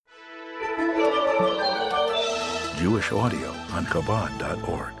Jewish audio on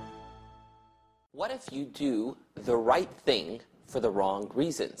Chabad.org. What if you do the right thing for the wrong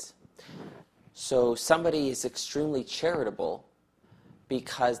reasons? So somebody is extremely charitable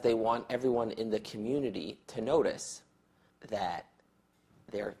because they want everyone in the community to notice that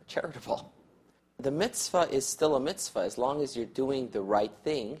they're charitable. The mitzvah is still a mitzvah. As long as you're doing the right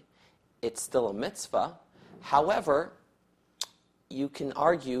thing, it's still a mitzvah. However, you can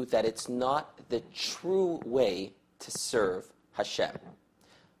argue that it's not the true way to serve Hashem.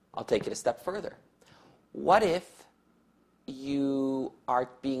 I'll take it a step further. What if you are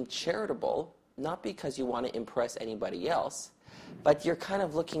being charitable, not because you want to impress anybody else, but you're kind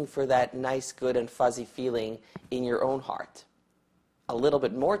of looking for that nice, good, and fuzzy feeling in your own heart? A little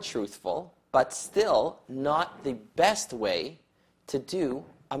bit more truthful, but still not the best way to do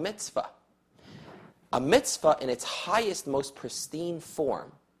a mitzvah. A mitzvah in its highest, most pristine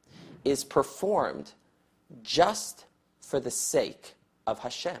form is performed just for the sake of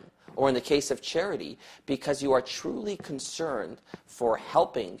Hashem. Or in the case of charity, because you are truly concerned for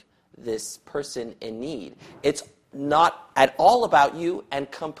helping this person in need. It's not at all about you and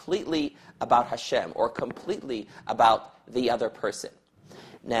completely about Hashem or completely about the other person.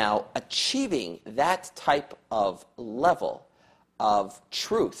 Now, achieving that type of level of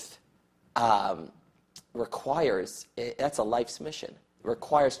truth requires, that's a life's mission. It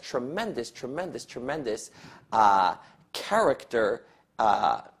requires tremendous character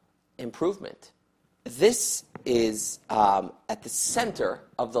improvement. This is at the center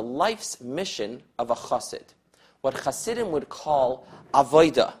of the life's mission of a chassid. What chassidim would call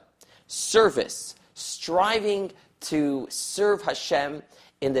avodah, service, striving to serve Hashem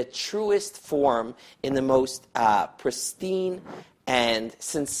in the truest form, in the most pristine and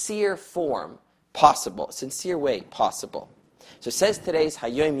sincere form possible, sincere way possible. So it says today's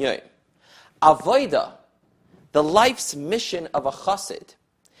Hayom Yom. Avodah, the life's mission of a chassid,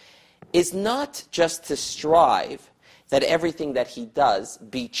 is not just to strive that everything that he does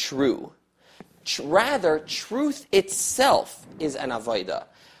be true. Rather, truth itself is an avodah.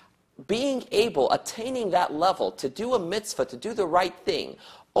 Being able, attaining that level to do a mitzvah, to do the right thing,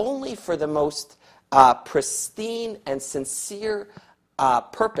 only for the most pristine and sincere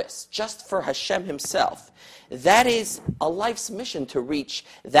purpose, just for Hashem himself. That is a life's mission, to reach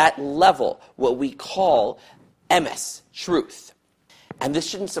that level, what we call emes, truth. And this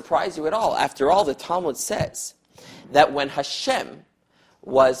shouldn't surprise you at all. After all, the Talmud says that when Hashem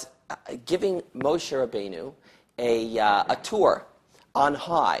was giving Moshe Rabbeinu a tour on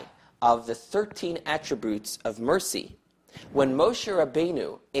high of the 13 attributes of mercy, when Moshe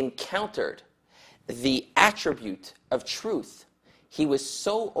Rabbeinu encountered the attribute of truth, he was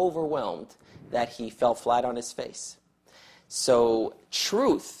so overwhelmed that he fell flat on his face. So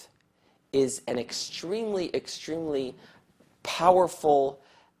truth is an extremely powerful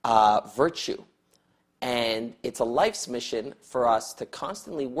virtue. And it's a life's mission for us to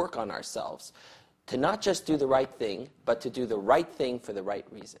constantly work on ourselves, to not just do the right thing, but to do the right thing for the right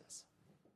reasons.